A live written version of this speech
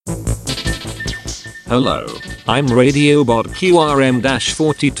Hello, I'm Radiobot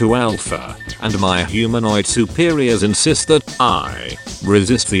QRM-42 Alpha, and my humanoid superiors insist that I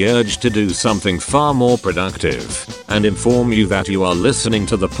resist the urge to do something far more productive, and inform you that you are listening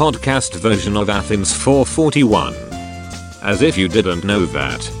to the podcast version of Athens 441. As if you didn't know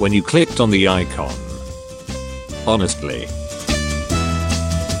that when you clicked on the icon. Honestly.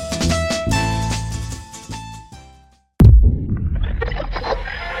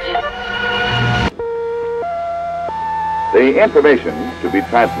 The information to be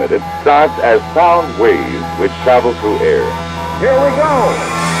transmitted starts as sound waves which travel through air. Here we go!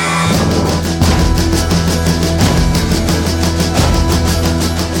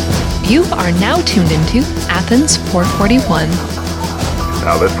 You are now tuned into Athens 441.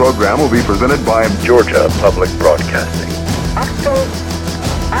 Now this program will be presented by Georgia Public Broadcasting. Achtung!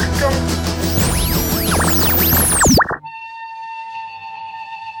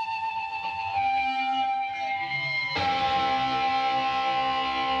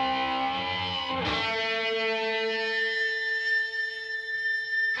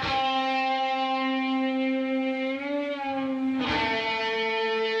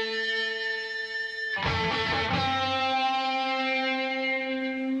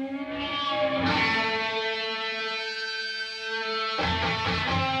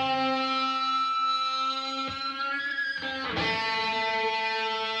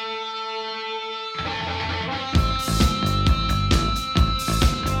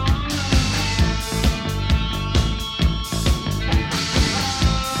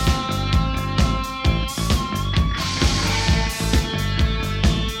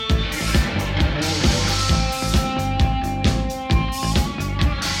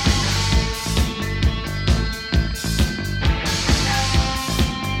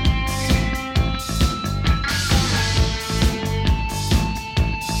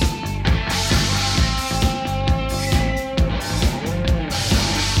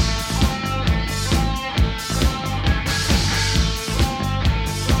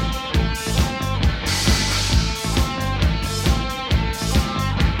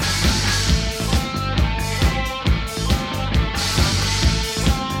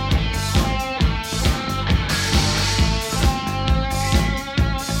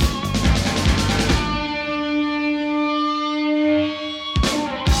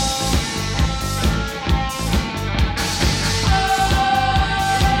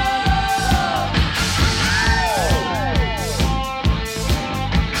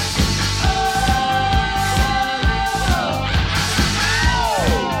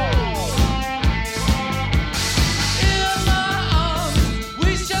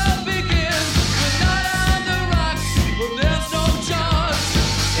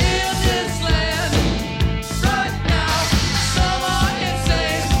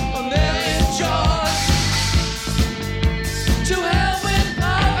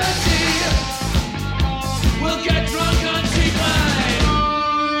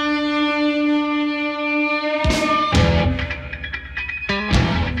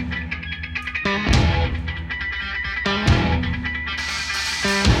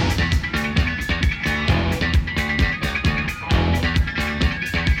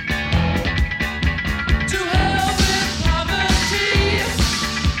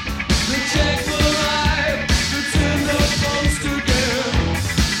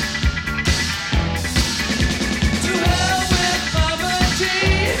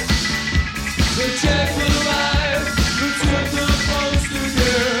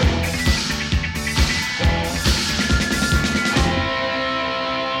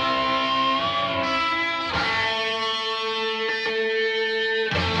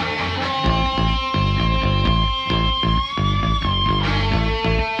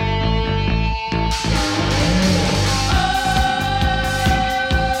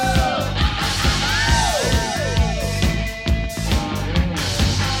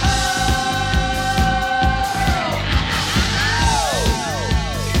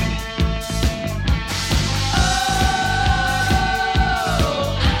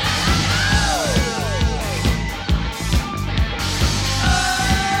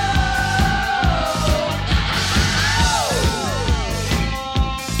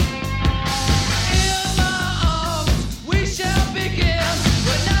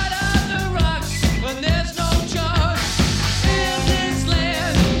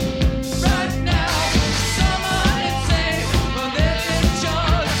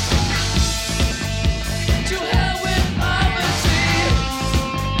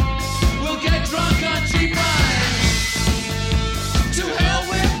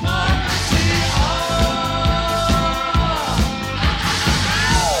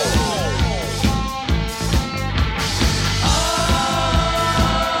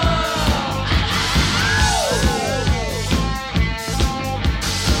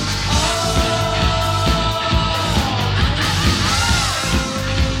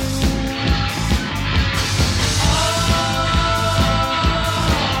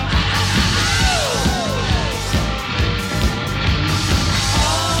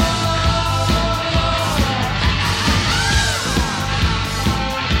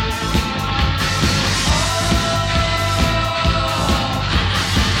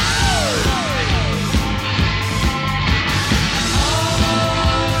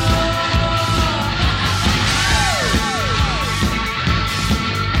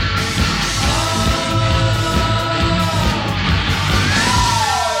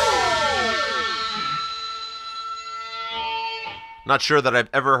 Not sure that I've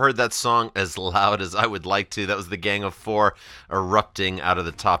ever heard that song as loud as I would like to. That was the Gang of Four erupting out of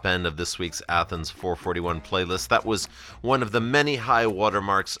the top end of this week's Athens 441 playlist. That was one of the many high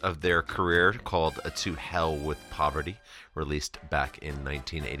watermarks of their career, called To Hell with Poverty, released back in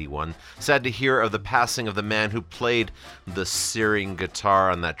 1981. Sad to hear of the passing of the man who played the searing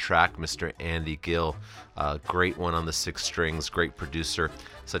guitar on that track, Mr. Andy Gill. Great one on the six strings, great producer.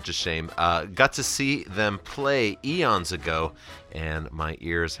 Such a shame. Got to see them play eons ago, and my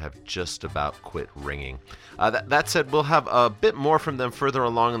ears have just about quit ringing. That said, we'll have a bit more from them further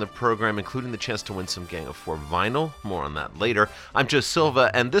along in the program, including the chance to win some Gang of Four vinyl. More on that later. I'm Joe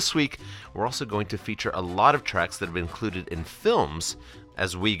Silva, and this week we're also going to feature a lot of tracks that have been included in films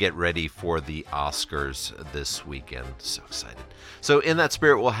as we get ready for the Oscars this weekend. So excited. So in that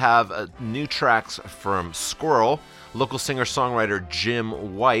spirit, we'll have new tracks from Squirrel, local singer-songwriter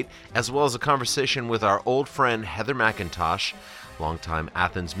Jim White, as well as a conversation with our old friend Heather McIntosh, longtime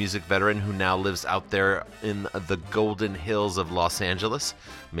Athens music veteran who now lives out there in the Golden Hills of Los Angeles,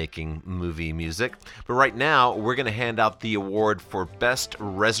 making movie music. But right now, we're going to hand out the award for Best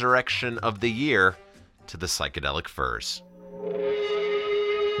Resurrection of the Year to the Psychedelic Furs.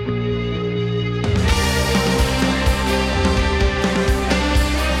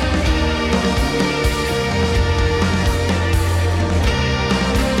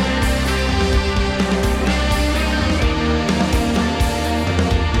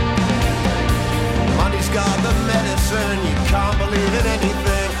 You can't believe in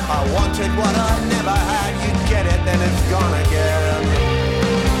anything. I wanted what I never had. You get it, then it's gone again.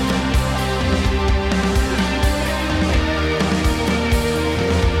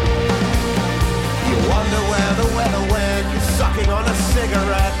 You wonder where the weather went. You're sucking on a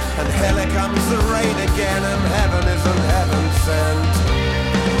cigarette, and here comes the rain again, and heaven isn't heaven sent.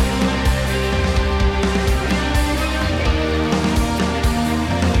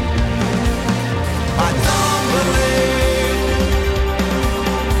 I don't believe,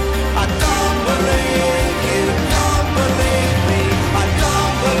 I don't believe, you don't believe me, I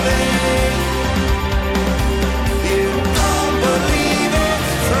don't believe, you don't believe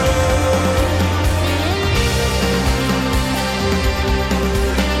it's true.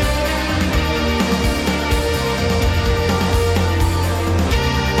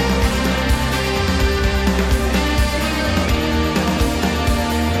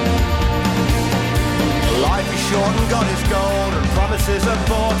 Life is short and God is gold, and promises are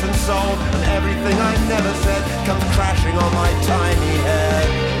bought and sold, and everything I never said comes crashing on my tiny head.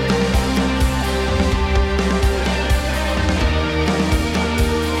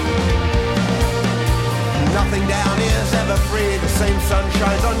 Nothing down here's ever free, the same sun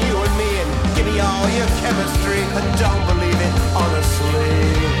shines on you and me, and give me all your chemistry, and don't believe it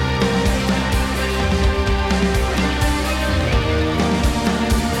honestly.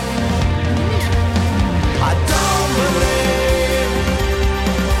 I don't believe,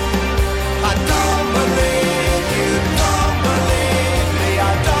 I don't believe, you don't believe me,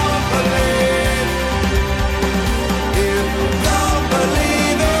 I don't believe, you don't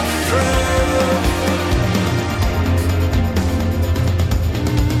believe it's true.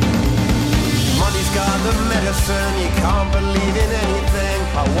 Money's got the medicine, you can't believe in anything.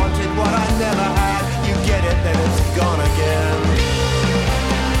 I wanted what I never had, you get it, then it's gone again.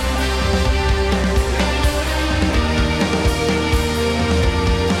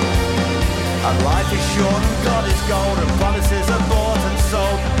 And life is short and God is gold, and promises are bought and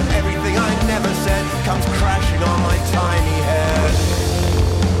sold, and everything I never said comes crashing on my tiny head.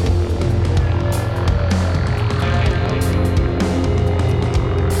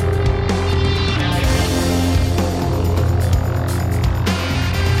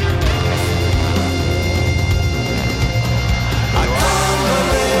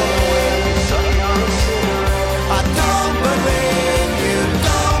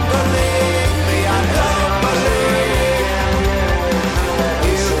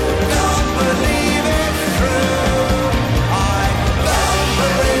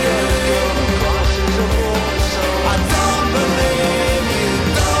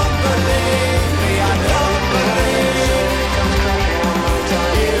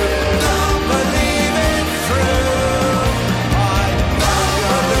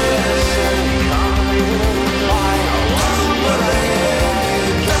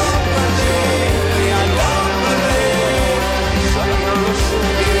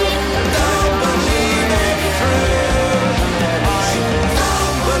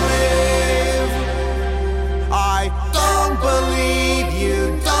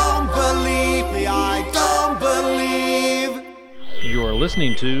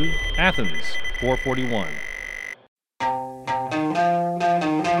 Listening to Athens 441.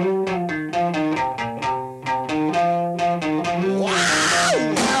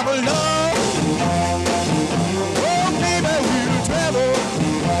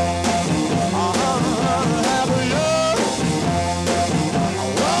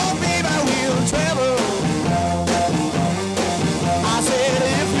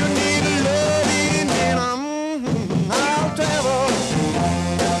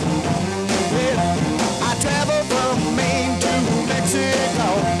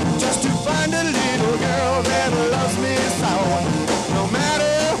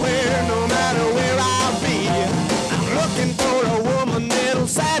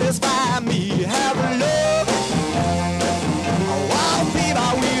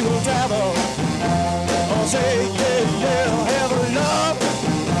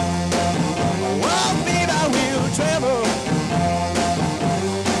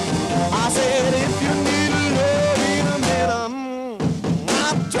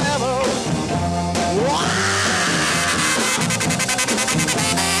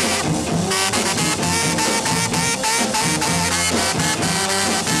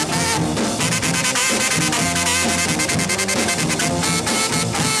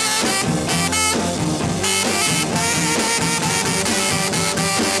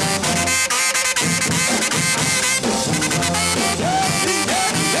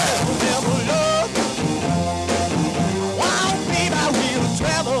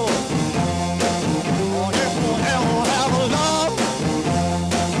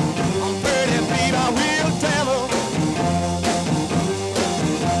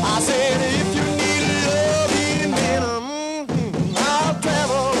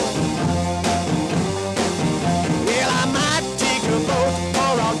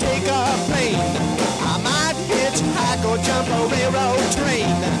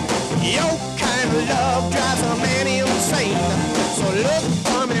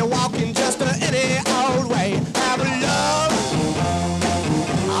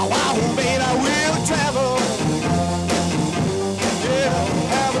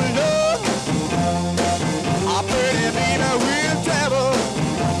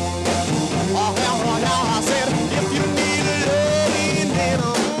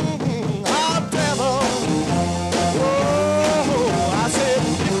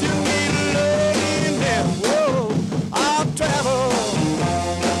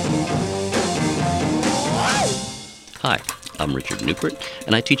 Newport,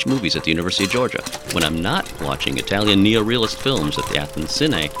 and I teach movies at the University of Georgia. When I'm not watching Italian neo-realist films at the Athens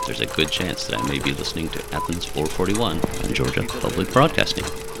Cine, there's a good chance that I may be listening to Athens 441 on Georgia Public Broadcasting.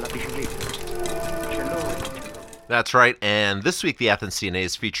 That's right, and this week the Athens CNA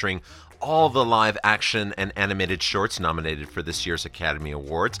is featuring all the live action and animated shorts nominated for this year's Academy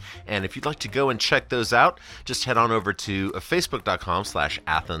Awards. And if you'd like to go and check those out, just head on over to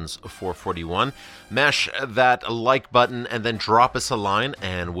facebook.com/Athens441. Mash that like button and then drop us a line,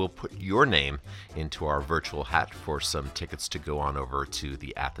 and we'll put your name into our virtual hat for some tickets to go on over to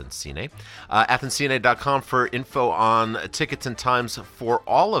the Athens Cine. AthensCNA.com for info on tickets and times for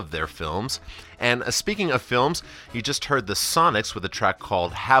all of their films. And speaking of films, you just heard the Sonics with a track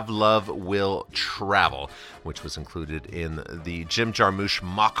called Have Love Will Travel, which was included in the Jim Jarmusch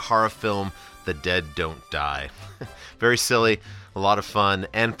mock horror film The Dead Don't Die. Very silly, a lot of fun,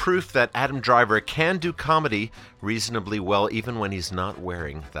 and proof that Adam Driver can do comedy reasonably well even when he's not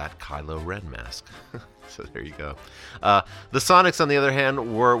wearing that Kylo Ren mask. So there you go. The Sonics, on the other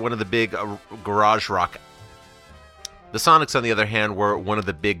hand, were one of the big garage rock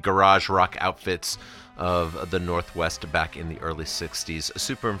outfits of the Northwest back in the early 60s. A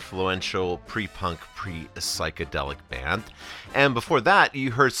super influential pre-punk, pre-psychedelic band. And before that,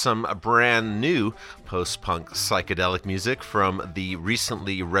 you heard some brand new post-punk psychedelic music from the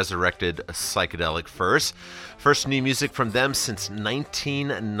recently resurrected Psychedelic Furs. First new music from them since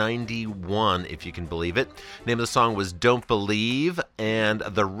 1991, if you can believe it. The name of the song was Don't Believe, and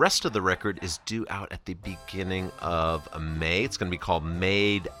the rest of the record is due out at the beginning of May. It's going to be called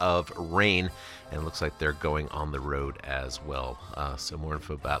Made of Rain, and it looks like they're going on the road as well. So more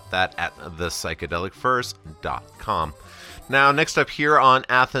info about that at thepsychedelicfurs.com. Now, next up here on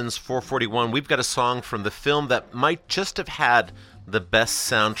Athens 441, we've got a song from the film that might just have had the best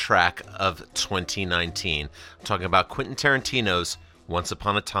soundtrack of 2019. I'm talking about Quentin Tarantino's Once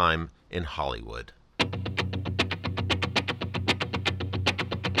Upon a Time in Hollywood.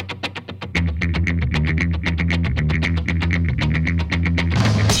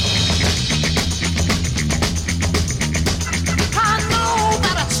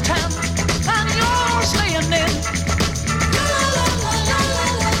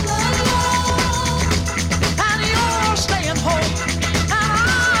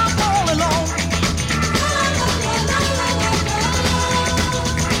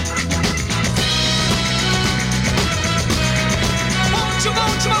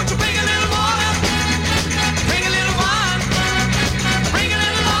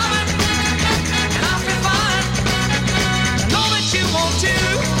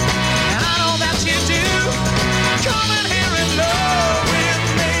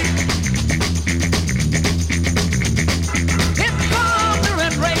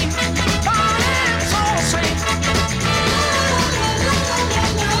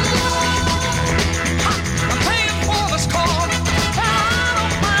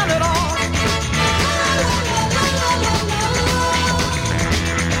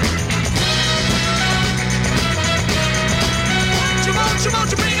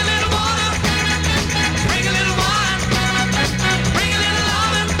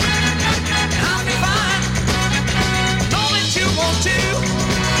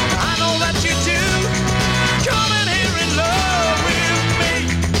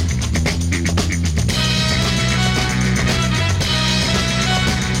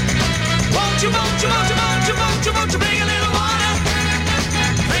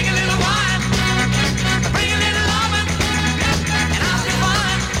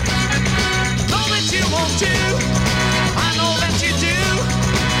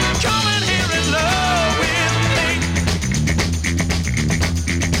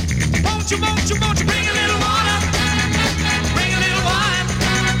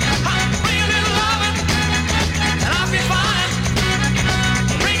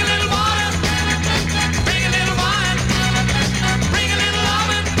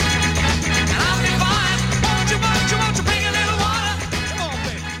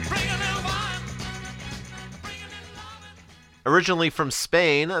 Originally from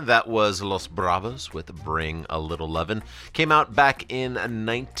Spain, that was Los Bravos with Bring a Little Lovin'. Came out back in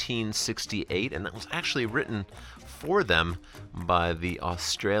 1968, and that was actually written for them by the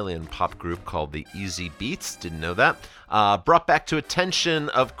Australian pop group called the Easy Beats. Didn't know that. Brought back to attention,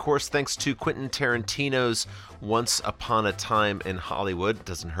 of course, thanks to Quentin Tarantino's Once Upon a Time in Hollywood.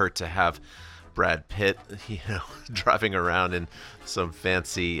 Doesn't hurt to have Brad Pitt, driving around in some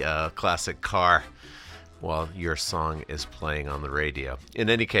fancy classic car while your song is playing on the radio.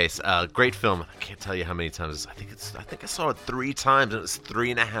 In any case, great film. I can't tell you how many times. I think I saw it 3 times, and it was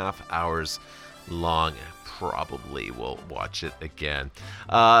 3.5 hours long. Probably will watch it again.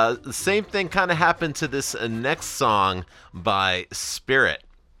 The same thing kind of happened to this next song by Spirit.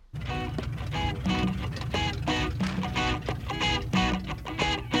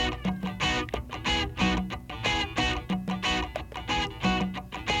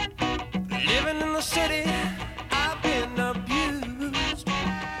 Living in the city, I've been abused.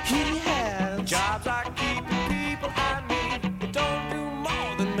 He has jobs like keeping people I need. It don't do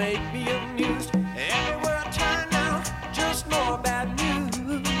more than make me amused. Everywhere I turn now, just more bad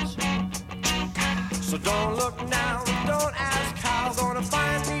news. So don't look now, don't ask how. Gonna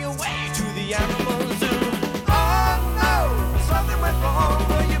find me a way to the animal zoo. Oh no, something went wrong.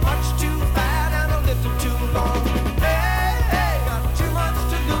 Were you much too fat and a little too long? Hey, hey, got too much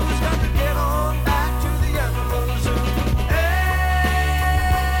to lose. Got to get on back to the animal zoo.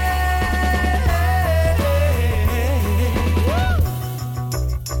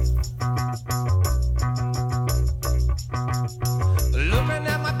 Looking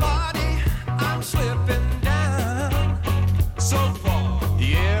at my body, I'm slipping down so far.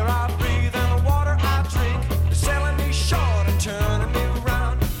 The air I breathe and the water I drink is selling me short and turning me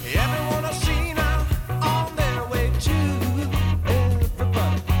around. Everyone I see now on their way to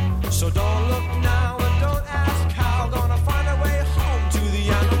everybody. So don't look now and don't ask how. Gonna find a way home to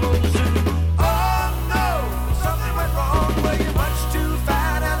the animal zoo. Oh no, something went wrong. Were you much too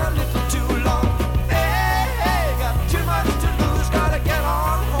fat and a little too long? Hey, hey, got too much to lose. Gotta get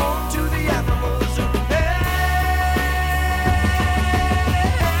on home to the animal zoo.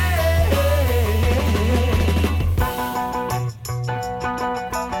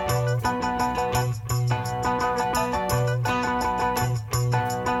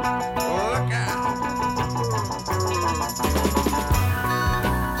 Look out.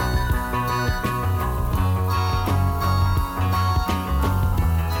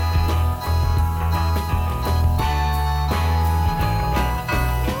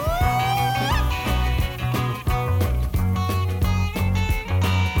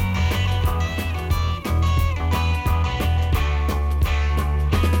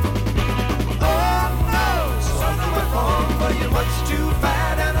 Oh no, something went wrong. Were you much too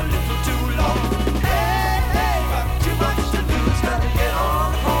fat and a little too long? Hey, hey, got too much to lose. Gotta get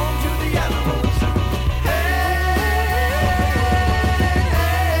on home to the animal zoo.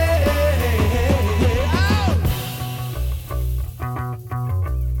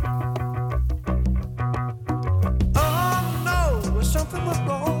 Oh no, something went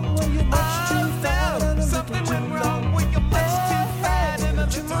wrong. Were you much too fat and a little too long? Were you much too fat and a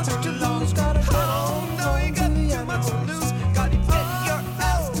little too long? Gotta get on home to the animal zoo. Gotta get your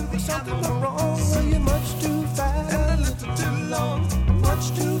ass to the something went wrong. Were you much too fat and a little too long? Much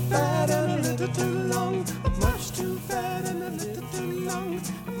too fat and a little too long. Much too fat and a little too long.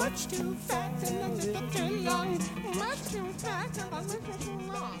 Much too fat and a little too long. Much too fat and a little too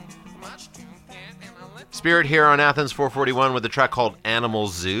long. Much too fat and a little. Spirit here on Athens 441 with a track called Animal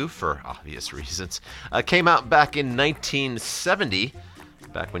Zoo, for obvious reasons. Came out back in 1970,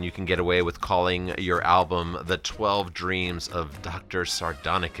 back when you can get away with calling your album The 12 Dreams of Dr.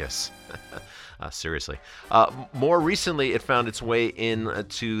 Sardonicus. Seriously. More recently, it found its way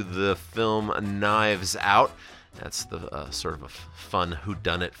into the film Knives Out. That's the sort of a fun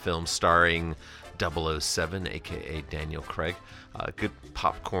whodunit film starring 007, aka Daniel Craig. Good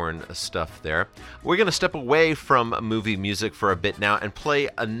popcorn stuff there. We're going to step away from movie music for a bit now and play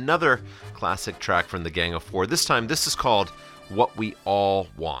another classic track from the Gang of Four. This time, this is called What We All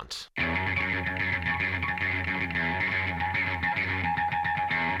Want.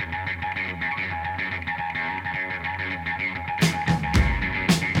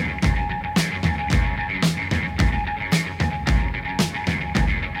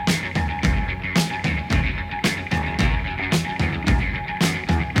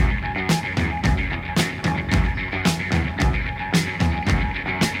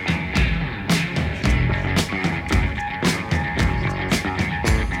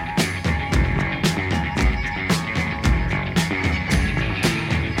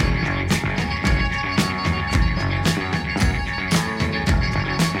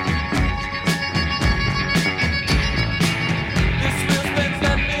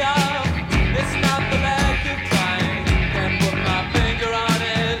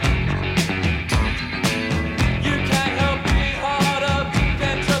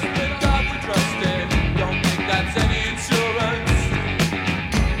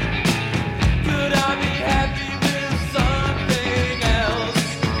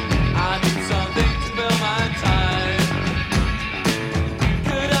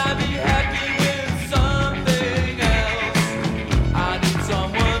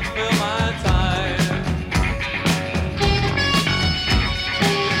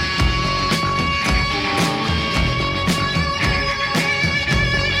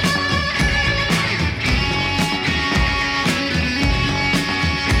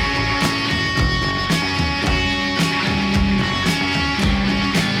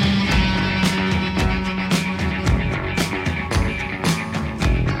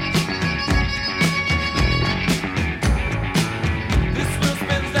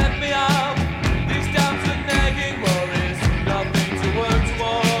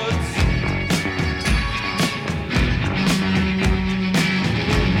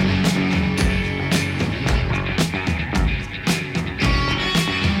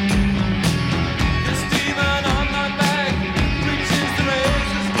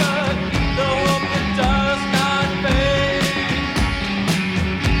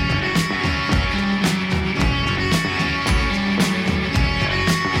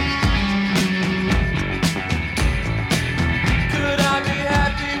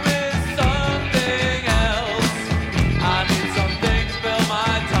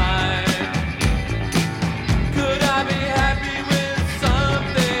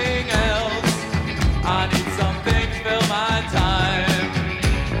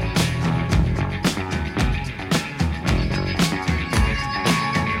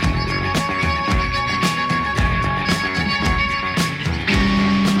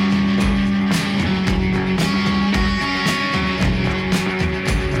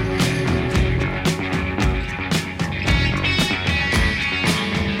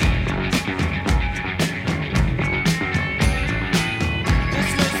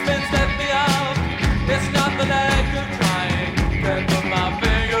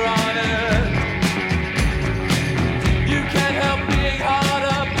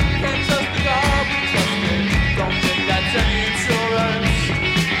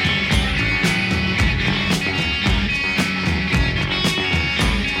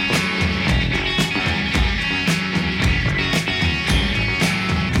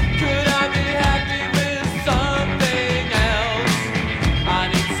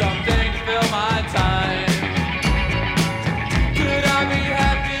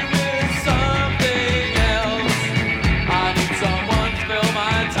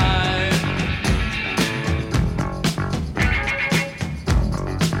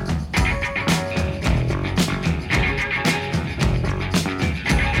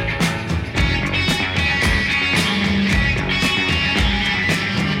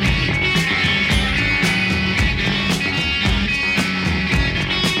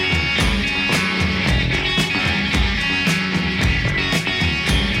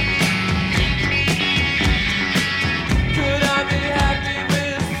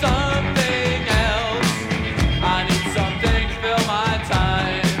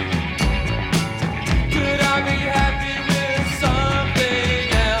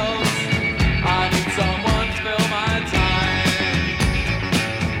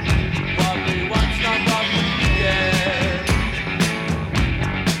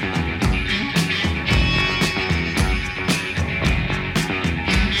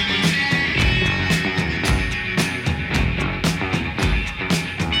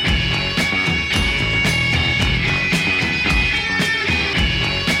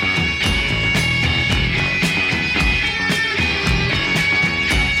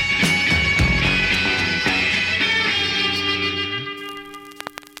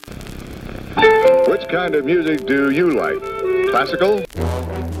 kind of music do you like? Classical?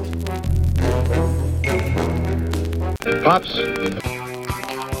 Pops?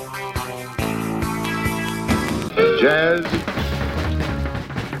 Jazz?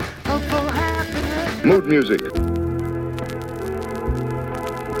 Mood music?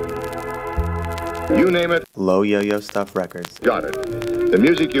 You name it. Low Yo-Yo Stuff Records. Got it. The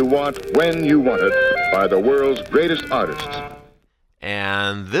music you want when you want it by the world's greatest artists.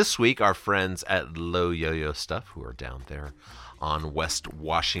 And this week, our friends at Low Yo-Yo Stuff, who are down there on West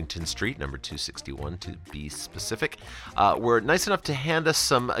Washington Street, number 261 to be specific, were nice enough to hand us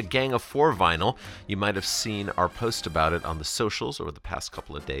some Gang of Four vinyl. You might have seen our post about it on the socials over the past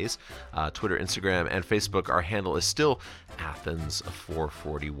couple of days. Twitter, Instagram, and Facebook. Our handle is still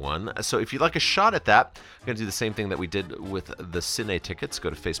Athens441. So if you'd like a shot at that, we're going to do the same thing that we did with the Cine tickets. Go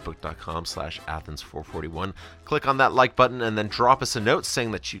to facebook.com/Athens441. Click on that like button and then drop us a note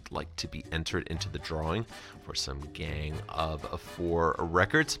saying that you'd like to be entered into the drawing for some Gang of Four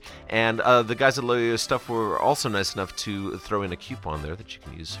records. And the guys at Low Yo-Yo Stuff were also nice enough to throw in a coupon there that you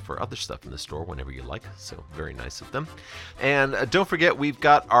can use for other stuff in the store whenever you like. So very nice of them. And don't forget, we've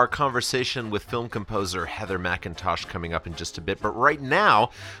got our conversation with film composer Heather McIntosh coming up in just a bit. But right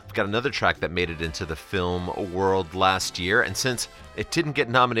now, we've got another track that made it into the film world last year. And since it didn't get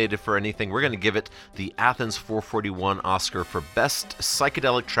nominated for anything, we're going to give it the Athens 441 Oscar for Best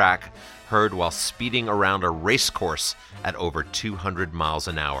Psychedelic Track heard while speeding around a race course at over 200 miles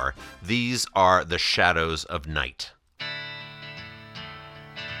an hour. These are The Shadows of Night.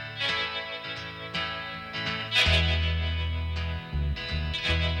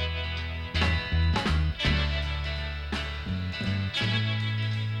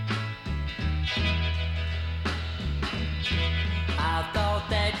 I thought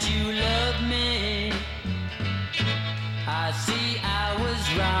that you loved me. I see I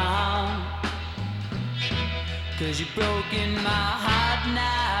was wrong. 'Cause you've broken my heart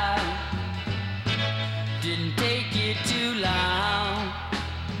now. Didn't take you too long.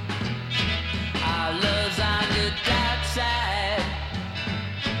 Our love's on the dark side.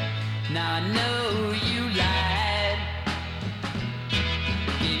 Now I know you lied.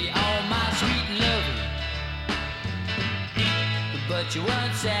 Gave you all my sweet loving, but you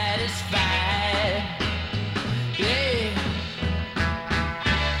weren't satisfied. Yeah.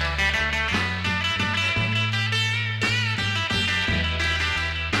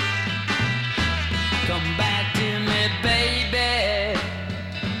 Come back to me, baby.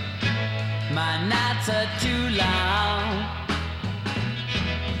 My nights are too long.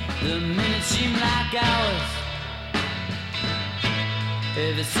 The minutes seem like hours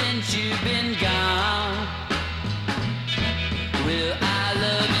ever since you've been gone. Well, I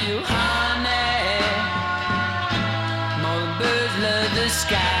love you, honey, more than birds love the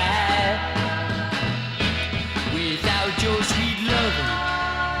sky. Without your sweet loving,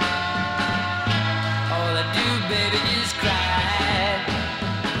 all I do, baby, is cry.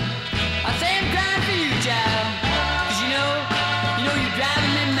 I say I'm crying for you, child, 'cause you know you're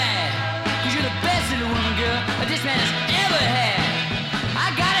driving me mad. 'Cause you're the best little woman, girl, this man has ever had. I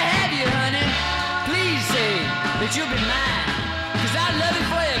gotta have you, honey. Please say that you'll be mine. 'Cause I love you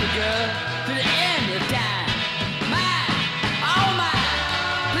forever, girl, to the end of time. Mine, all mine,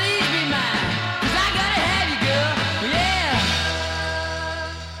 please be mine. 'Cause I gotta have you, girl, yeah.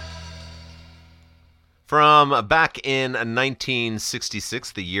 From back in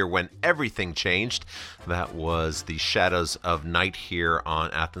 1966, the year when everything changed, that was The Shadows of Night here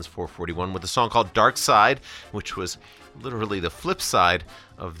on Athens 441 with a song called Dark Side, which was literally the flip side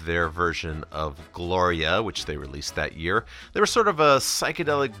of their version of Gloria, which they released that year. They were sort of a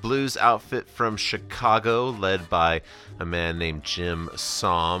psychedelic blues outfit from Chicago, led by a man named Jim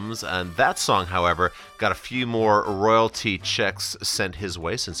Soms. And that song, however, got a few more royalty checks sent his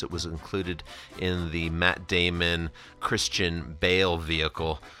way since it was included in the Matt Damon Christian Bale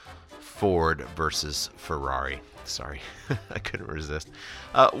vehicle, Ford versus Ferrari. Sorry, I couldn't resist.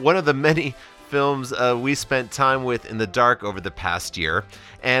 One of the many films we spent time with in the dark over the past year.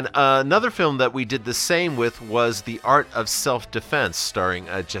 And another film that we did the same with was The Art of Self-Defense, starring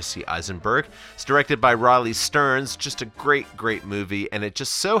Jesse Eisenberg. It's directed by Riley Stearns. Just a great, great movie, and it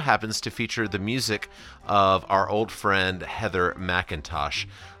just so happens to feature the music of our old friend Heather McIntosh.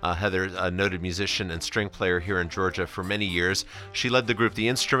 Heather, a noted musician and string player here in Georgia for many years. She led the group The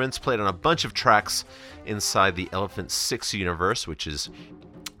Instruments, played on a bunch of tracks inside the Elephant Six universe, which is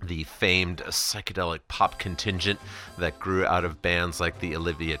the famed psychedelic pop contingent that grew out of bands like the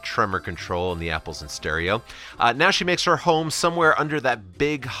Olivia Tremor Control and the Apples in Stereo. Now she makes her home somewhere under that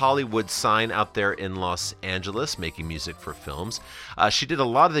big Hollywood sign out there in Los Angeles, making music for films. She did a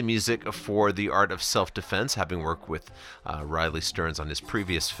lot of the music for The Art of Self-Defense, having worked with Riley Stearns on his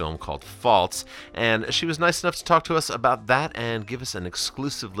previous film called Faults, and she was nice enough to talk to us about that and give us an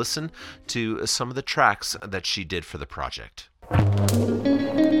exclusive listen to some of the tracks that she did for the project.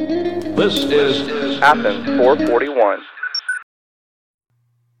 This is Athens 441.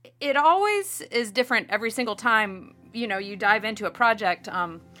 It always is different every single time, you dive into a project.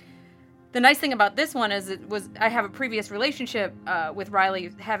 The nice thing about this one is I have a previous relationship with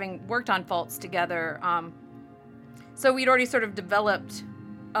Riley, having worked on Faults together. So we'd already sort of developed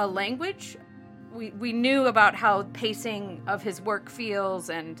a language. We knew about how pacing of his work feels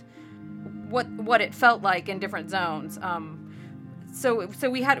and what it felt like in different zones. So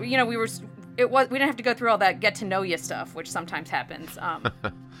we had, we didn't have to go through all that get to know you stuff, which sometimes happens.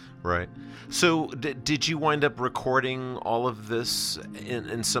 Right. So did you wind up recording all of this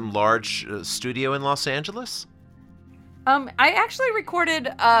in some large studio in Los Angeles? I actually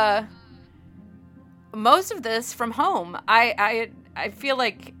recorded most of this from home. I feel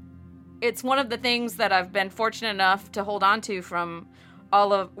like it's one of the things that I've been fortunate enough to hold on to from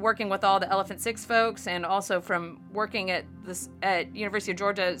all of working with all the Elephant Six folks, and also from working at University of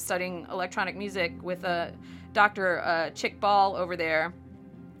Georgia studying electronic music with Dr. Chick Ball over there,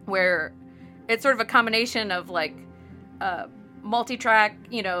 where it's sort of a combination of like multi-track,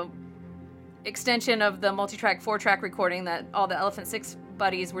 extension of the multi-track 4-track recording that all the Elephant Six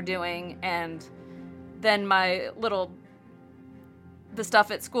buddies were doing, and then the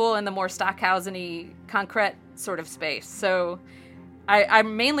stuff at school in the more Stockhausen-y concrete sort of space. So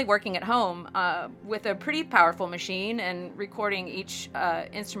I'm mainly working at home with a pretty powerful machine and recording each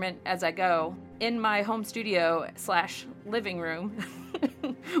instrument as I go in my home studio / living room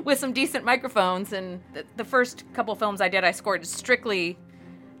with some decent microphones. And the first couple films I did, I scored strictly.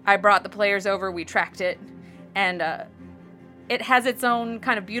 I brought the players over, we tracked it, and it has its own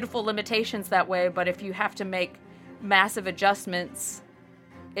kind of beautiful limitations that way, but if you have to make massive adjustments,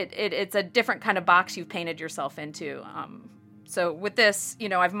 it's a different kind of box you've painted yourself into. So with this,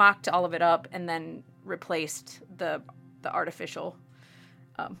 I've mocked all of it up and then replaced the artificial,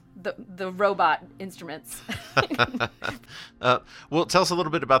 the robot instruments. Well, tell us a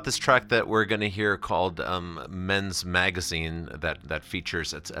little bit about this track that we're going to hear called Men's Magazine that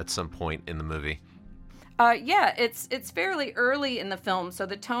features at some point in the movie. Yeah, it's fairly early in the film, so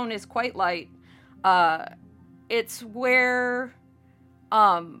the tone is quite light. It's where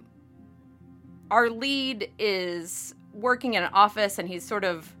our lead is working in an office, and he's sort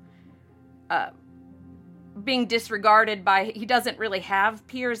of being disregarded he doesn't really have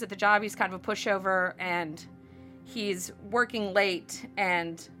peers at the job. He's kind of a pushover, and he's working late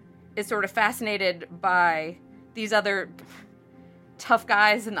and is sort of fascinated by these other tough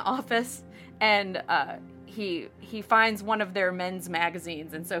guys in the office, and he finds one of their men's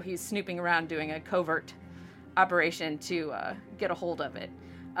magazines, and so he's snooping around doing a covert operation to get a hold of it.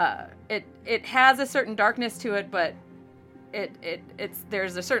 It has a certain darkness to it, but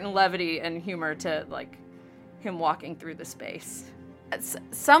there's a certain levity and humor to like him walking through the space.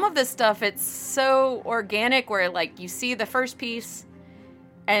 Some of this stuff, it's so organic where like you see the first piece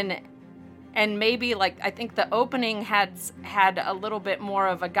and maybe like I think the opening had a little bit more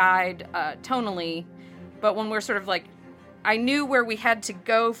of a guide tonally, but when we're sort of like, I knew where we had to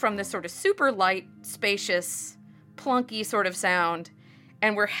go from this sort of super light, spacious, plunky sort of sound,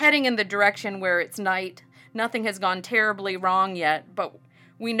 and we're heading in the direction where it's night. Nothing has gone terribly wrong yet, but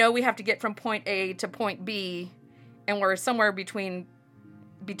we know we have to get from point A to point B, and we're somewhere between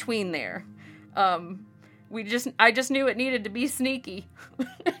there. I just knew it needed to be sneaky,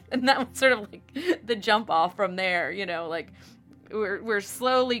 and that was sort of like the jump off from there. Like we're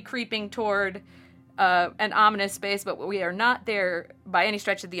slowly creeping toward an ominous space, but we are not there by any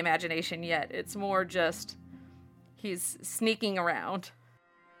stretch of the imagination yet. It's more just he's sneaking around.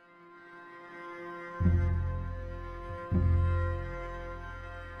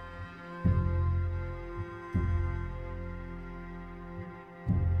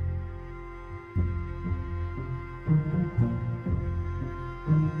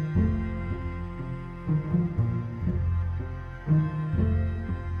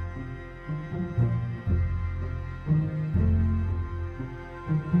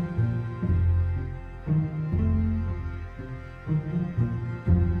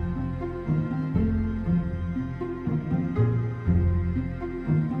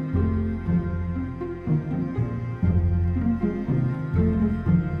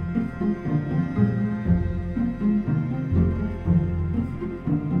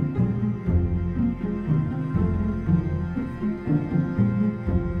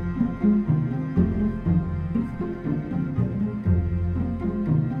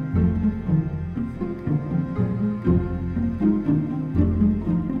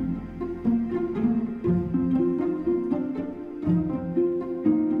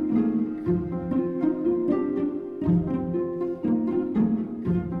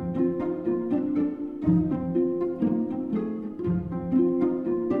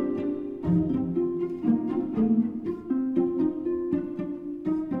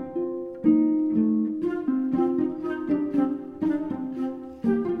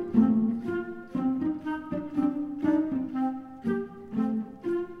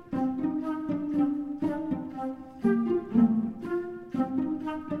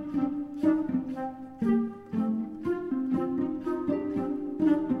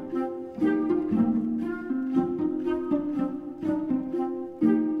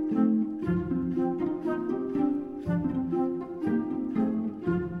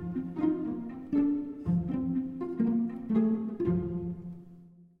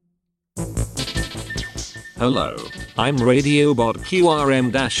 Hello, I'm Radiobot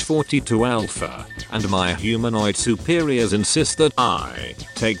QRM-42 Alpha, and my humanoid superiors insist that I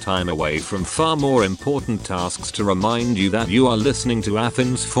take time away from far more important tasks to remind you that you are listening to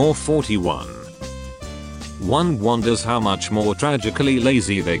Athens 441. One wonders how much more tragically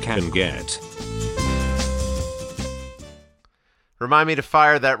lazy they can get. Remind me to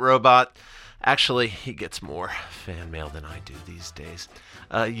fire that robot. Actually, he gets more fan mail than I do these days.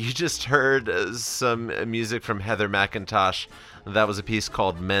 You just heard some music from Heather McIntosh. That was a piece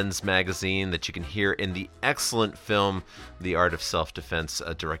called Men's Magazine that you can hear in the excellent film The Art of Self-Defense,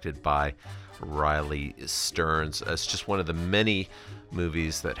 directed by Riley Stearns. It's just one of the many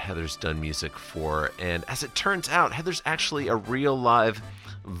movies that Heather's done music for. And as it turns out, Heather's actually a real live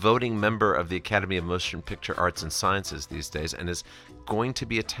voting member of the Academy of Motion Picture Arts and Sciences these days, and is going to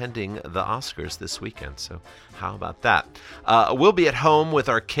be attending the Oscars this weekend. So how about that? We'll be at home with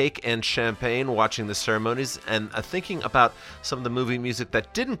our cake and champagne watching the ceremonies and thinking about some of the movie music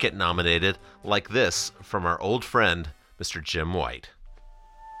that didn't get nominated, like this from our old friend, Mr. Jim White.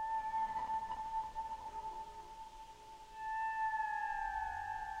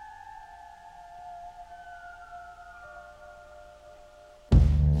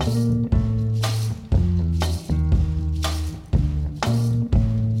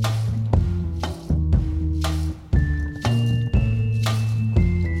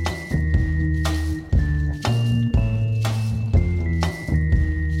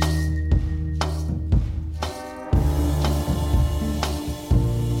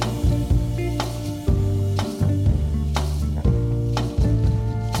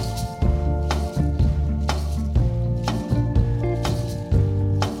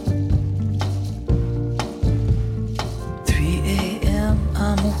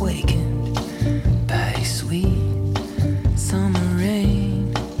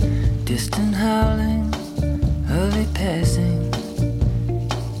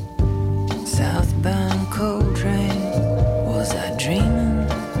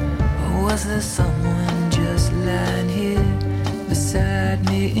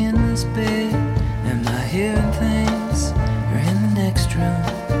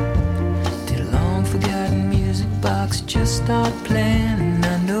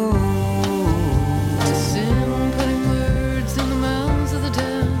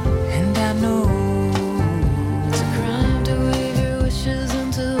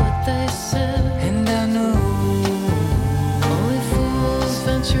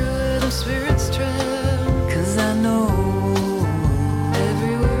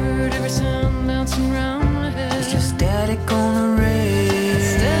 On the radio.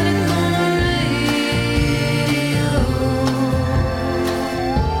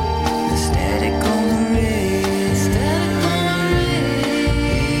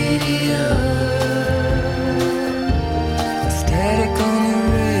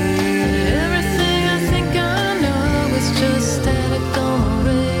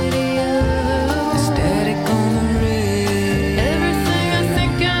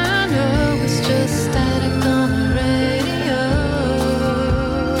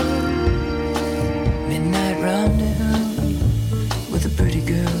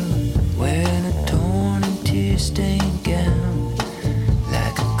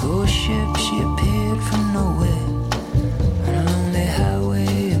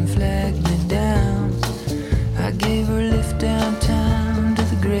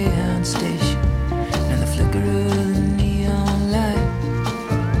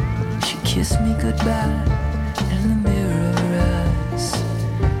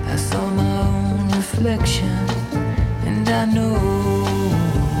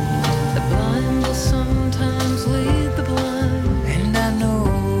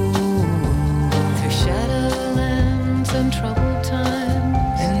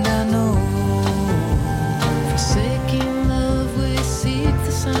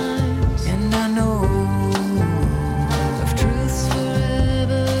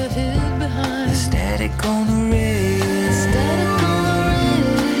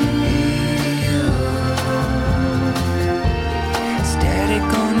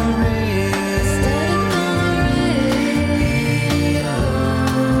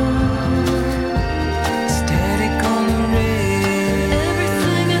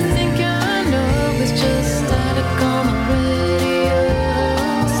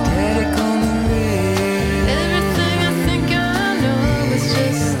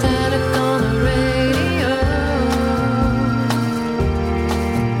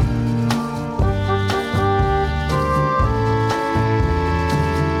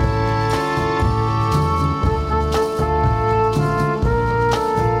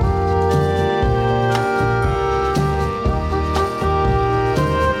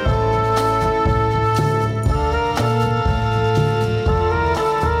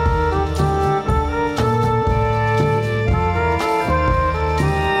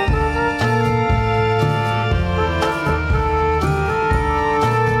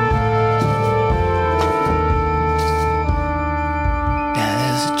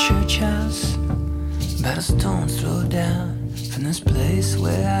 There's a church house about a stone's throw down from this place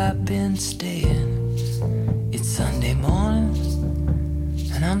where I've been staying. It's Sunday morning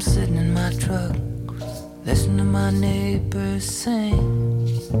and I'm sitting in my truck listening to my neighbors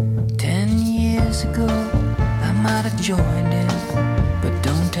sing. 10 years ago I might have joined in, but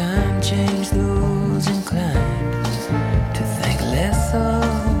don't time change those inclined to think less of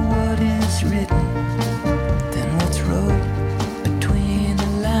what is written than what's wrote between the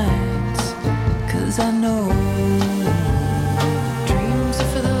lines? 'Cause I know dreams are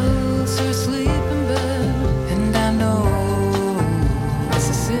for those who sleep in bed, and I know it's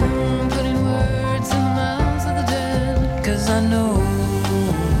a sin putting words in the mouths of the dead. 'Cause I know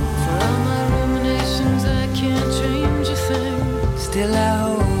for all my ruminations I can't change a thing. Still I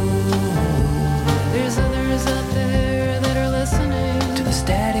hope there's others out there that are listening to the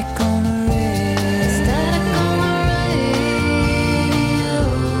static on the radio. Static on the radio.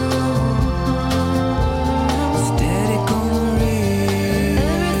 Static on the radio.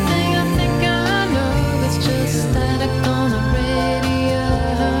 Everything I think I know is just static on the radio.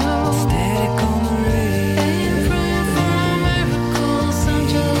 Static on the radio. Ain't praying for miracles, I'm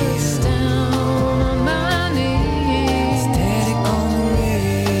just down on my knees. Static on the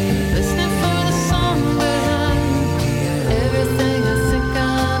radio. Listening for the song behind everything I think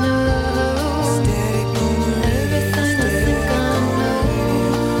I know. Static on the radio. Everything I think I know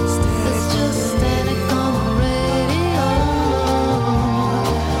is just static on the radio.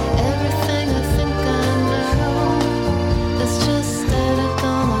 Everything I think I know is just static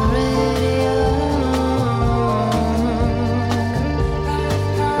on the radio.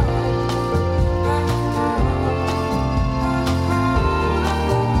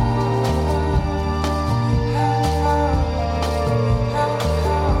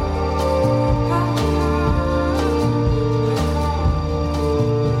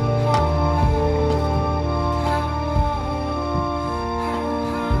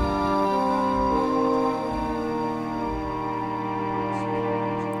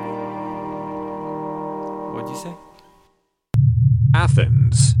 What'd you say?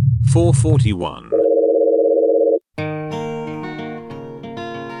 Athens, 441.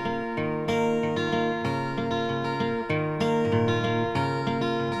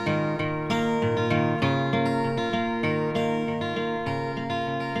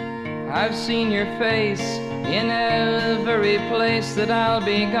 I've seen your face in every place that I'll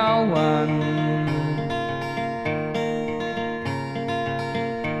be going.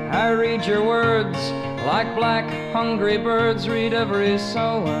 I read your words like black hungry birds read every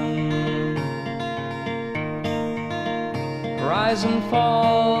sowing. Rise and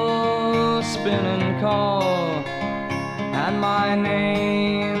fall, spin and call, and my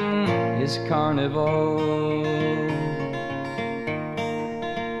name is Carnival.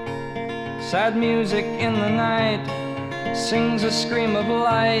 Sad music in the night sings a scream of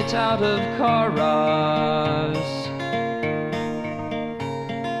light out of chorus,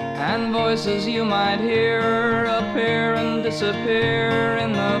 and voices you might hear appear and disappear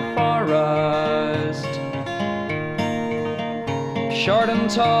in the forest. Short and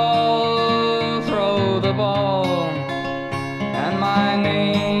tall, throw the ball, and my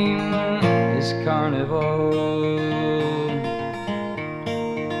name is Carnival.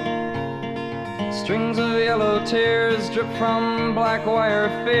 Strings of yellow tears drip from black wire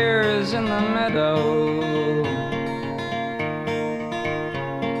fears in the meadow,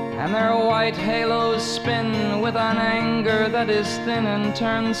 and their white halos spin with an anger that is thin and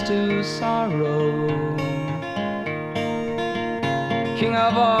turns to sorrow. King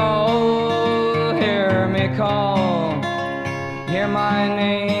of all, hear me call, hear my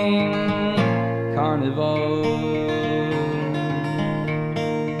name, Carnival.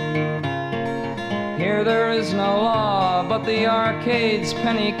 Here there is no law, but the arcade's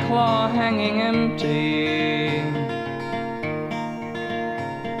penny claw hanging empty.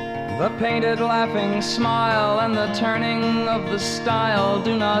 The painted laughing smile and the turning of the style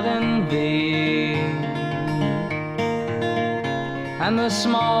do not envy. And the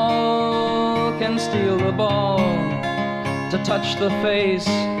small can steal the ball to touch the face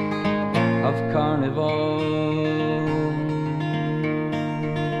of Carnival.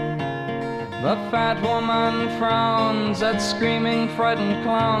 The fat woman frowns at screaming, frightened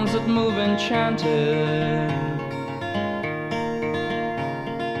clowns that move enchanted,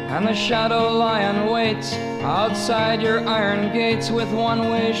 and the shadow lion waits outside your iron gates with one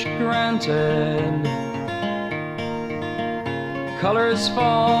wish granted. Colors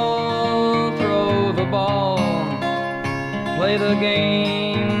fall, throw the ball, play the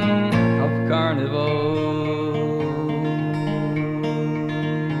game of Carnival.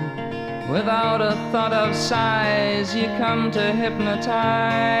 Without a thought of size, you come to hypnotize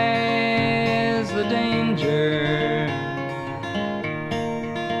the danger.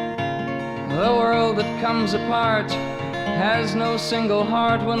 The world that comes apart has no single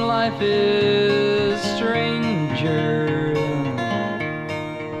heart when life is stranger.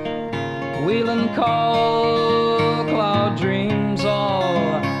 Wheel and call, cloud dreams, all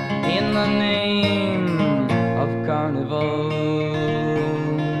in the name of carnival.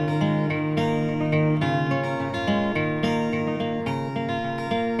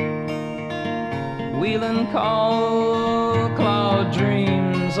 Wheel and call, cloud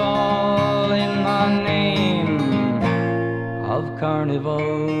dreams, all in the name of carnival.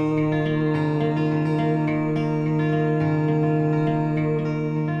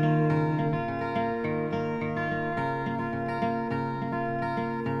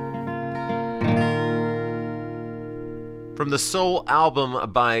 From the Soul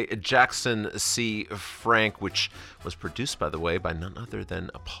album by Jackson C. Frank, which was produced, by the way, by none other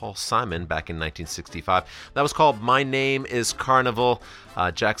than Paul Simon back in 1965. That was called My Name is Carnival.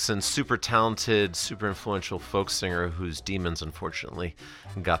 Jackson, super talented, super influential folk singer whose demons, unfortunately,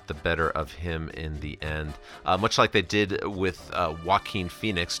 got the better of him in the end. Much like they did with Joaquin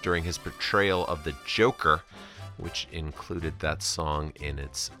Phoenix during his portrayal of the Joker, which included that song in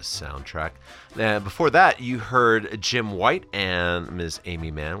its soundtrack. Before that, you heard Jim White and Ms.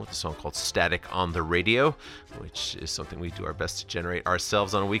 Amy Mann with a song called Static on the Radio, which is something we do our best to generate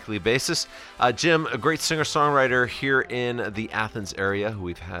ourselves on a weekly basis. Jim, a great singer-songwriter here in the Athens area, who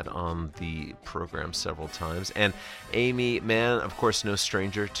we've had on the program several times. And Amy Mann, of course, no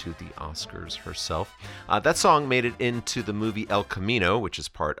stranger to the Oscars herself. That song made it into the movie El Camino, which is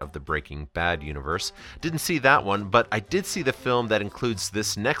part of the Breaking Bad universe. Didn't see that one, but I did see the film that includes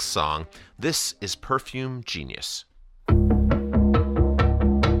this next song. This is Perfume Genius.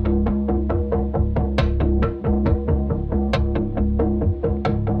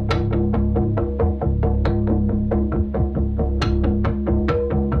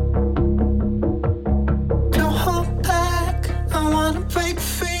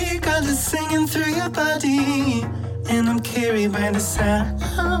 Singing through your body, and I'm carried by the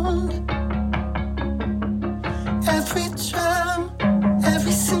sound. Every drum,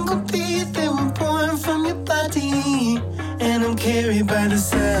 every single beat, they were born from your body, and I'm carried by the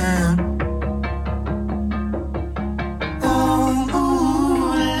sound. Oh,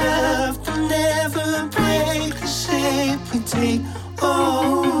 love will never break the shape we take.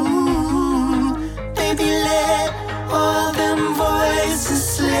 Oh, baby, let all them voices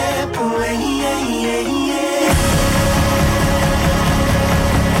slip away.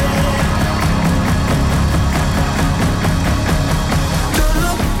 Don't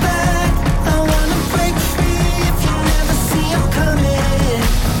look back, I wanna break free. If you never see I'm coming,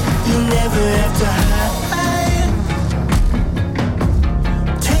 you never have to hide.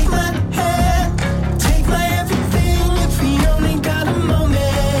 Take my hand, take my everything. If we only got a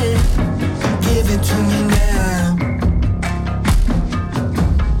moment, give it to me now.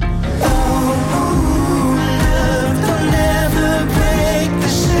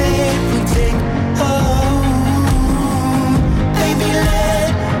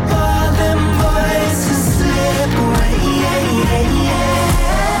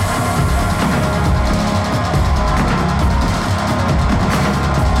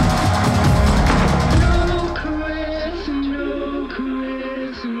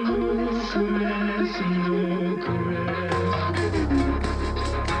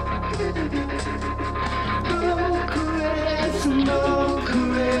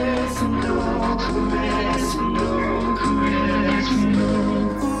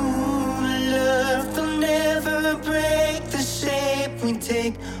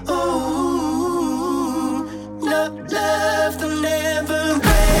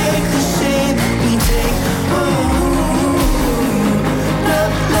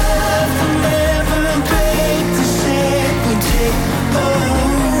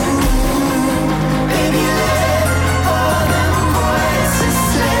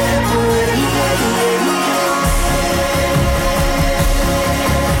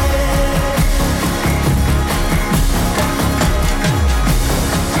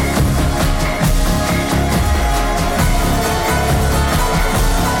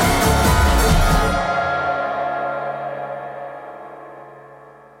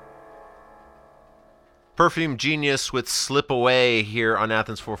 Perfume Genius with Slip Away here on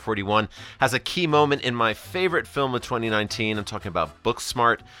Athens 441 has a key moment in my favorite film of 2019. I'm talking about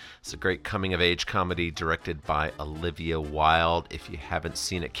Booksmart. It's a great coming-of-age comedy directed by Olivia Wilde. If you haven't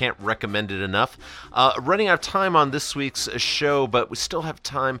seen it, can't recommend it enough. Running out of time on this week's show, but we still have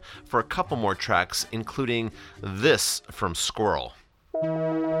time for a couple more tracks, including this from Squirrel.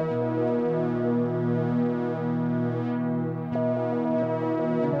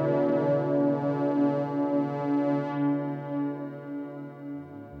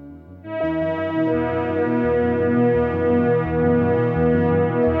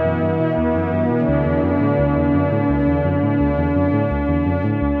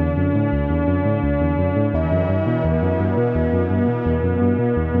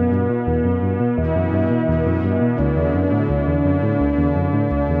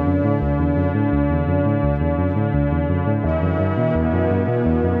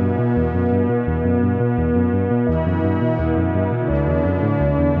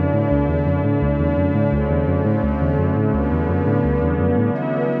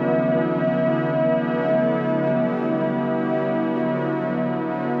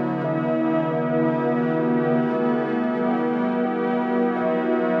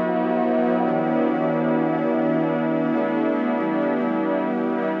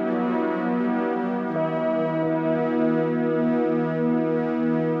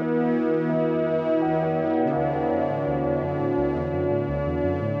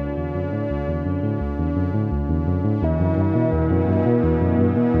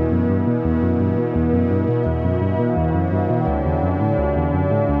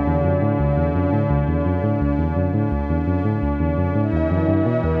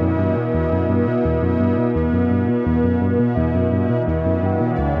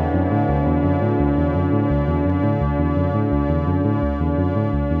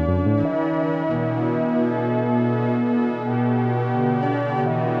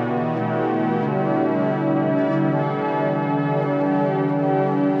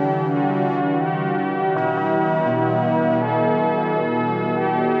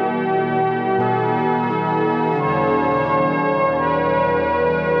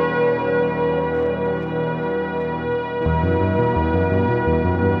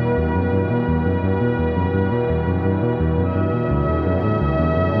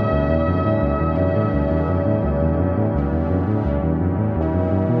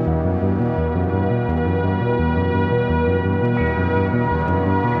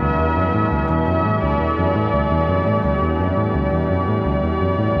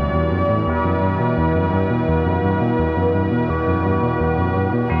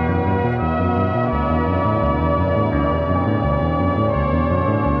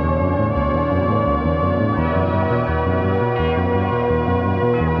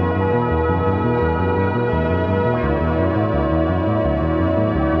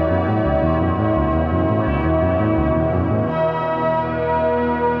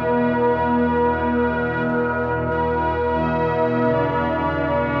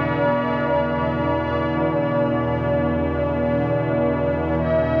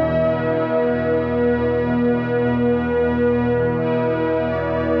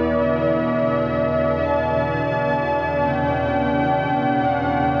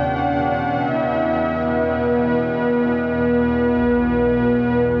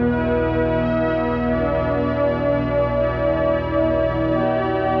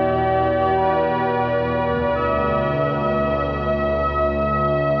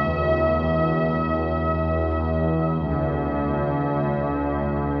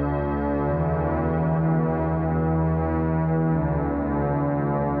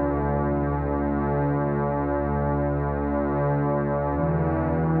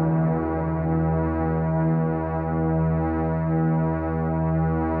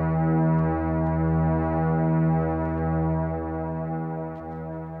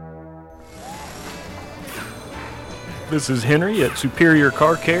 This is Henry at Superior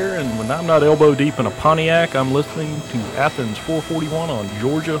Car Care, and when I'm not elbow deep in a Pontiac, I'm listening to Athens 441 on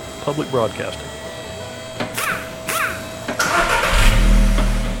Georgia Public Broadcasting.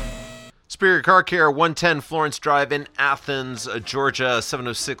 Superior Car Care, 110 Florence Drive in Athens, Georgia,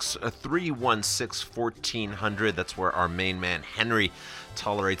 706-316-1400. That's where our main man, Henry,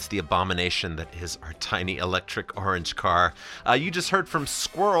 tolerates the abomination that is our tiny electric orange car. You just heard from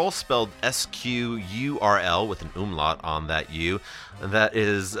Squirrel, spelled S-Q-U-R-L, with an umlaut on that U. That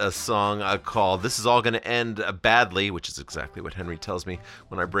is a song called This Is All Gonna End Badly, which is exactly what Henry tells me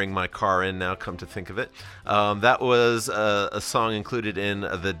when I bring my car in now, come to think of it. That was a song included in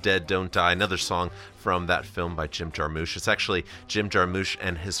The Dead Don't Die, another song from that film by Jim Jarmusch. It's actually Jim Jarmusch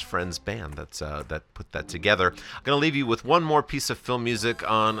and his friend's band that put that together. I'm going to leave you with one more piece of film music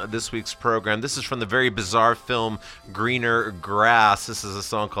on this week's program. This is from the very bizarre film Greener Grass. This is a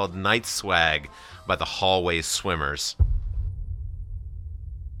song called Night Swag by the Hallway Swimmers.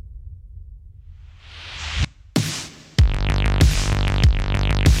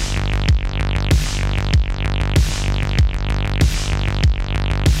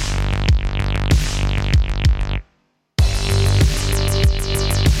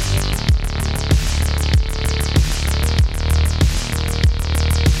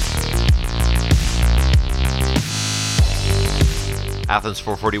 Athens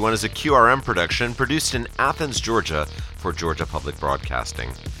 441 is a QRM production produced in Athens, Georgia for Georgia Public Broadcasting.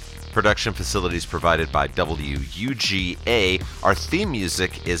 Production facilities provided by WUGA. Our theme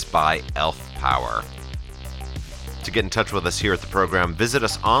music is by Elf Power. To get in touch with us here at the program, visit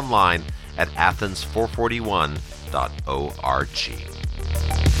us online at athens441.org.